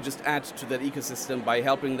 But we just add to that ecosystem by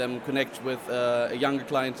helping them connect with a younger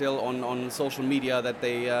clientele on social media that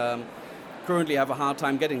they currently have a hard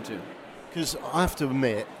time getting to. Because I have to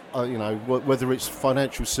admit, whether it's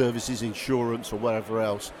financial services, insurance, or whatever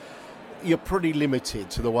else, you're pretty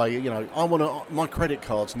limited to the way, my credit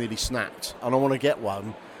card's nearly snapped and I want to get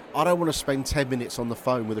one. I don't want to spend 10 minutes on the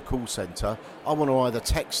phone with a call centre. I want to either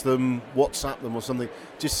text them, WhatsApp them or something,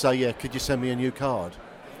 just say, yeah, could you send me a new card?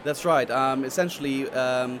 That's right. Essentially,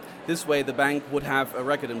 this way the bank would have a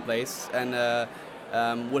record in place and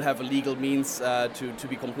would have a legal means to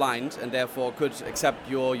be compliant, and therefore could accept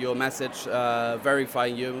your message,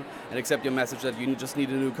 verifying you, and accept your message that you just need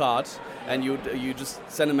a new card, and you just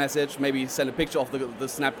send a message, maybe send a picture of the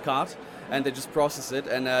snapped card, and they just process it,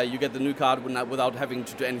 and you get the new card without having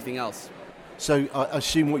to do anything else. So I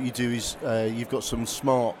assume what you do is you've got some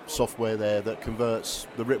smart software there that converts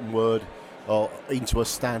the written word into a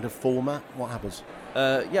standard format. What happens?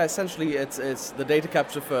 Essentially it's the data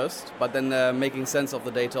capture first, but then making sense of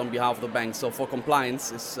the data on behalf of the bank. So for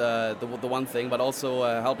compliance is the one thing, but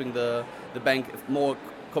also helping the bank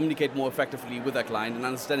communicate more effectively with their client and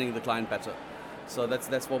understanding the client better. So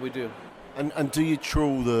that's what we do. And do you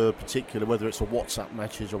trawl the particular, whether it's a WhatsApp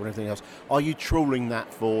message or anything else, are you trawling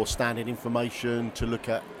that for standard information to look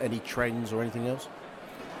at any trends or anything else?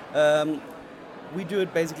 We do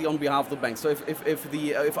it basically on behalf of the bank. So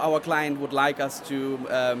if our client would like us to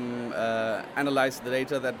analyze the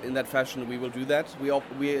data that in that fashion, we will do that.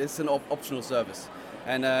 It's an optional service,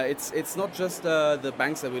 and it's not just the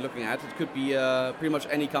banks that we're looking at. It could be pretty much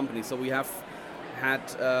any company. So we have had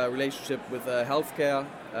a relationship with healthcare,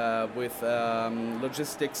 with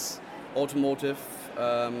logistics, automotive.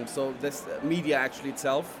 So this media actually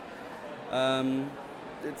itself.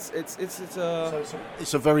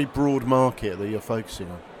 It's a very broad market that you're focusing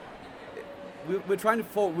on. We're trying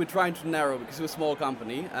to narrow because we're a small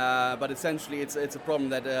company, but essentially it's a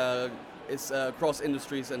problem that is across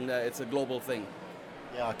industries and it's a global thing.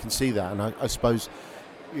 Yeah, I can see that, and I suppose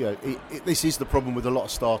this is the problem with a lot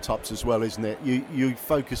of startups as well, isn't it? You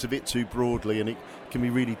focus a bit too broadly, and it can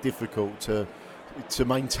be really difficult to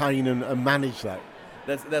maintain and manage that.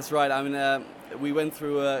 That's right. I mean. We went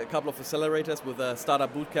through a couple of accelerators with Startup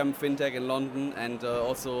Bootcamp, FinTech in London, and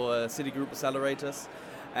also Citigroup accelerators.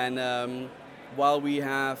 And while we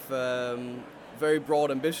have very broad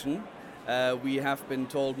ambition, we have been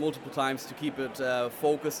told multiple times to keep it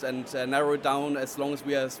focused and narrow it down as long as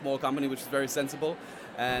we are a small company, which is very sensible.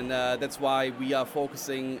 And that's why we are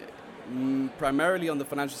focusing primarily on the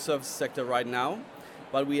financial services sector right now.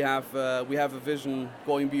 But we have a vision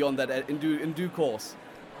going beyond that in due course.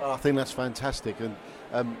 I think that's fantastic, and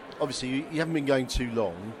obviously you haven't been going too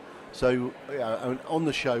long, so on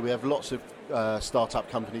the show we have lots of startup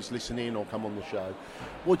companies listen in or come on the show.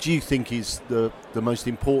 What do you think is the most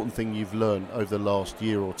important thing you've learned over the last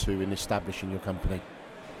year or two in establishing your company?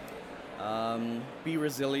 Be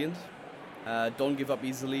resilient, don't give up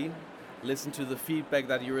easily, listen to the feedback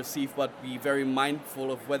that you receive, but be very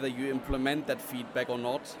mindful of whether you implement that feedback or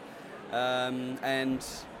not, and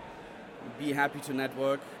be happy to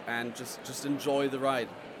network and just enjoy the ride.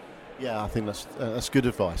 Yeah, I think that's good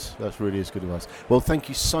advice. That really is good advice. Well, thank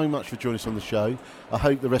you so much for joining us on the show. I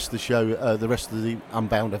hope the rest of the show, the rest of the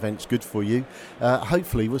Unbound event's good for you.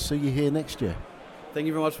 Hopefully we'll see you here next year. Thank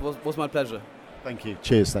you very much. It was my pleasure. Thank you.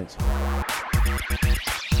 Cheers. Thanks.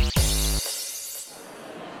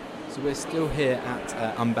 So we're still here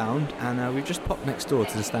at Unbound, and we've just popped next door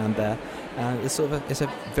to the stand there. It's a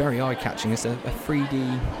very eye-catching. It's a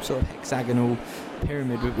 3D sort of hexagonal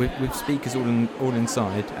pyramid with speakers all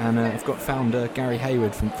inside. And I've got founder Gary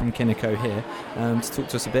Hayward from Kinico here to talk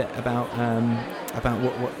to us a bit about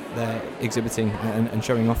what they're exhibiting and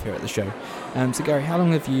showing off here at the show. So Gary, how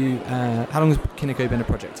long has Kinico been a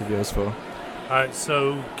project of yours for?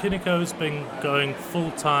 So Kinico's been going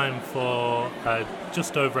full-time for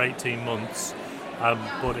just over 18 months,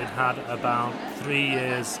 but it had about 3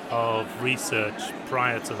 years of research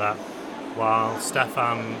prior to that, while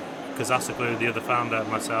Stefan Kazasoglu, the other founder, and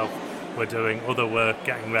myself were doing other work,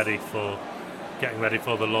 getting ready for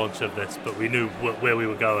the launch of this. But we knew where we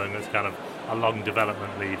were going as kind of a long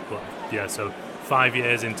development lead. But yeah, so 5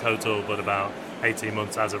 years in total, but about 18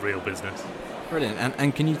 months as a real business. Brilliant.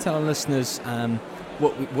 And can you tell our listeners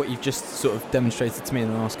what you've just sort of demonstrated to me in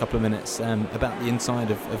the last couple of minutes about the inside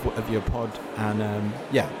of your pod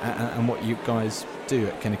and what you guys do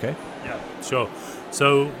at Kinico? Yeah, sure.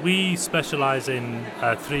 So we specialise in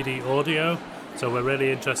 3D audio. So we're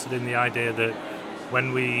really interested in the idea that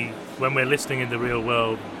when we're listening in the real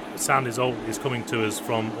world, sound is coming to us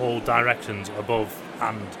from all directions, above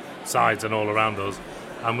and sides and all around us.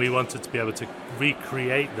 And we wanted to be able to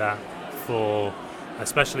recreate that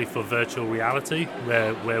especially for virtual reality,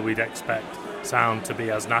 where we'd expect sound to be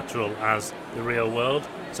as natural as the real world,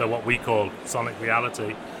 so what we call sonic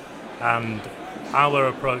reality. And our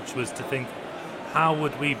approach was to think, how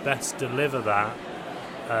would we best deliver that,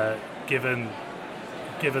 given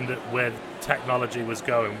that where technology was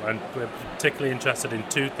going? And we're particularly interested in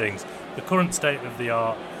two things. The current state of the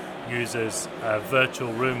art uses a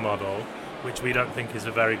virtual room model, which we don't think is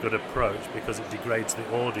a very good approach because it degrades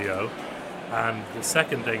the audio. And the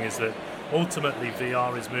second thing is that ultimately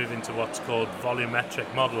VR is moving to what's called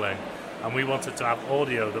volumetric modeling, and we wanted to have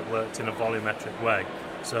audio that worked in a volumetric way.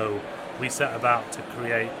 So we set about to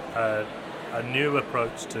create a new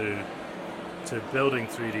approach to building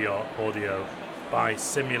 3D audio by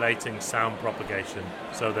simulating sound propagation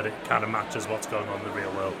so that it kind of matches what's going on in the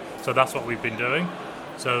real world. So that's what we've been doing.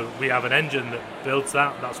 So we have an engine that builds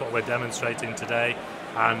that. That's what we're demonstrating today,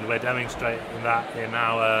 and we're demonstrating that in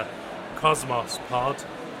our Cosmos pod,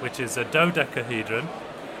 which is a dodecahedron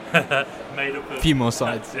made up of a few more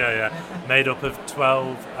sides. Made up of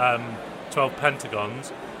 12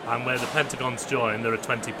 pentagons, and where the pentagons join there are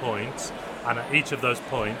 20 points, and at each of those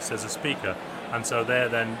points there's a speaker, and so they're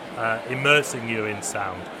then immersing you in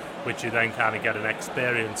sound, which you then kind of get an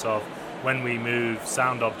experience of when we move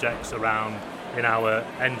sound objects around in our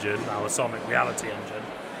engine, our Sonic Reality engine.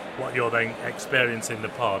 What you're then experiencing in the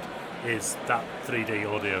pod is that 3D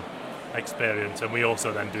audio experience, and we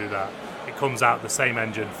also then do that. It comes out the same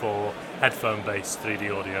engine for headphone-based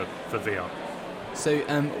 3D audio for VR. So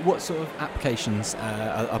what sort of applications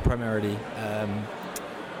are primarily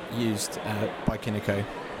used by Kiniko?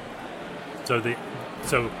 So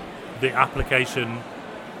the application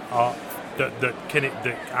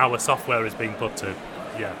that our software is being put to,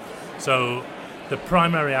 yeah. So the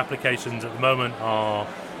primary applications at the moment are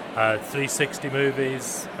 360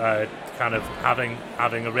 movies, kind of having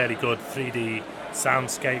a really good 3D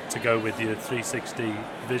soundscape to go with your 360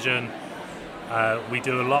 vision. We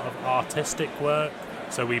do a lot of artistic work,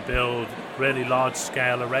 so we build really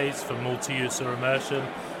large-scale arrays for multi-user immersion,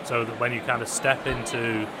 so that when you kind of step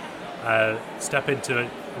into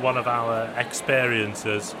one of our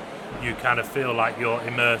experiences, you kind of feel like you're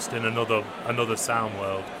immersed in another sound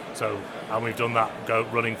world. So, and we've done that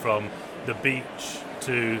running from the beach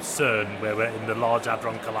to CERN, where we're in the Large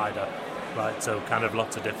Hadron Collider, right? So kind of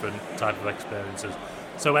lots of different type of experiences.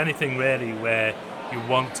 So anything really where you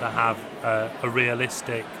want to have a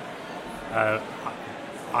realistic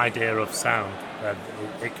idea of sound,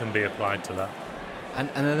 it can be applied to that. And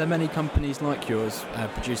are there many companies like yours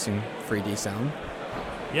producing 3D sound?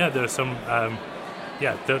 Yeah, there are some.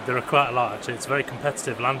 There are quite a lot actually. It's a very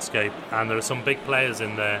competitive landscape, and there are some big players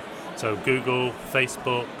in there. So Google,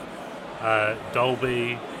 Facebook,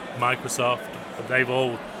 Dolby, Microsoft.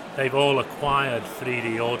 They've all acquired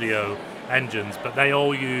 3D audio engines, but they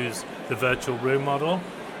all use the virtual room model.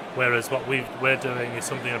 Whereas what we're doing is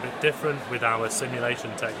something a bit different with our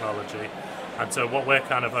simulation technology. And so what we're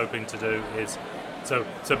kind of hoping to do is, so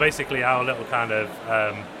basically our little kind of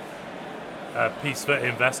piece for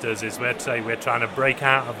investors is we're trying to break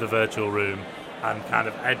out of the virtual room and kind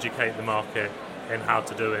of educate the market in how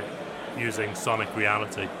to do it using Sonic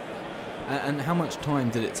Reality. And how much time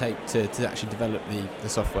did it take to actually develop the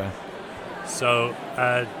software? So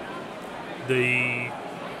the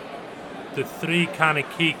three kind of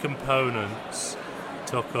key components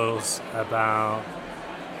took us about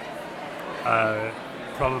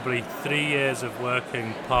probably 3 years of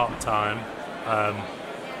working part-time,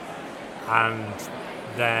 and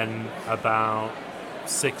then about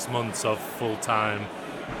 6 months of full-time,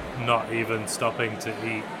 not even stopping to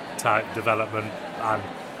eat type development. And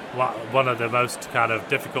one of the most kind of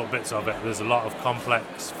difficult bits of it, there's a lot of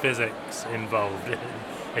complex physics involved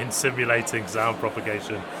in simulating sound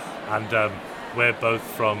propagation, and we're both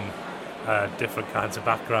from different kinds of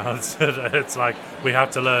backgrounds. It's like we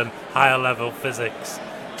have to learn higher level physics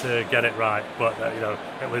to get it right, but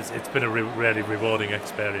it's been a really rewarding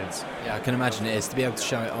experience. Yeah, I can imagine it is, to be able to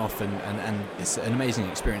show it off, and it's an amazing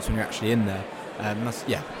experience when you're actually in there.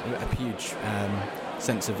 A huge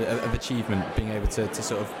sense of achievement being able to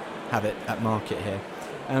sort of have it at market here.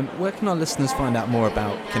 Where can our listeners find out more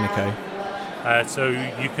about Kiniko? So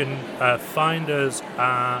you can find us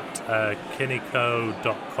at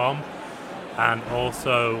kiniko.com, and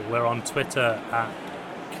also we're on Twitter at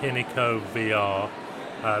KinikoVR.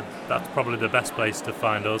 That's probably the best place to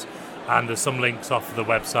find us, and there's some links off the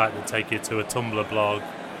website that take you to a Tumblr blog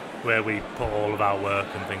where we put all of our work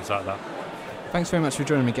and things like that. Thanks very much for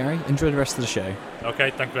joining me, Gary. Enjoy the rest of the show.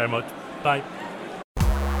 Okay, thank you very much. Bye.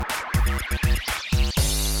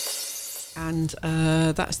 And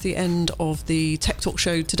that's the end of the Tech Talk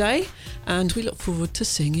show today, and we look forward to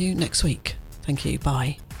seeing you next week. Thank you.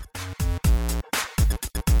 Bye.